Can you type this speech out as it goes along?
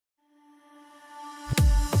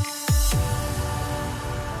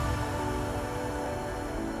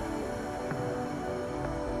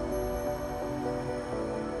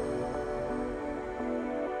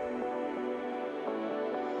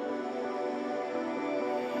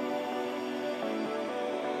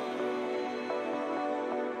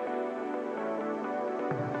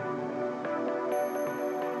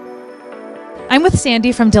I'm with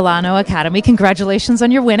Sandy from Delano Academy. Congratulations on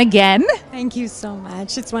your win again. Thank you so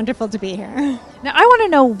much. It's wonderful to be here. Now, I want to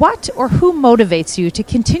know what or who motivates you to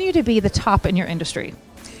continue to be the top in your industry?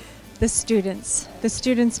 The students. The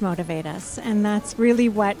students motivate us, and that's really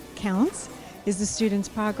what counts, is the students'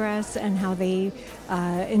 progress and how they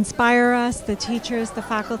inspire us, the teachers, the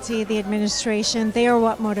faculty, the administration. They are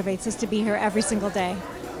what motivates us to be here every single day.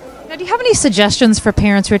 Now, do you have any suggestions for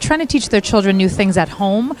parents who are trying to teach their children new things at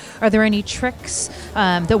home? Are there any tricks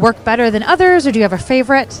that work better than others, or do you have a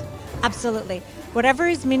favorite? Absolutely. Whatever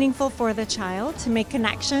is meaningful for the child, to make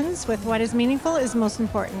connections with what is meaningful is most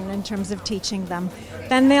important in terms of teaching them.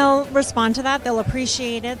 Then they'll respond to that, they'll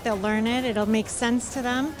appreciate it, they'll learn it, it'll make sense to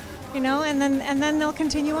them, and then they'll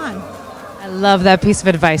continue on. I love that piece of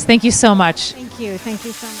advice. Thank you so much. Thank you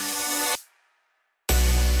so much.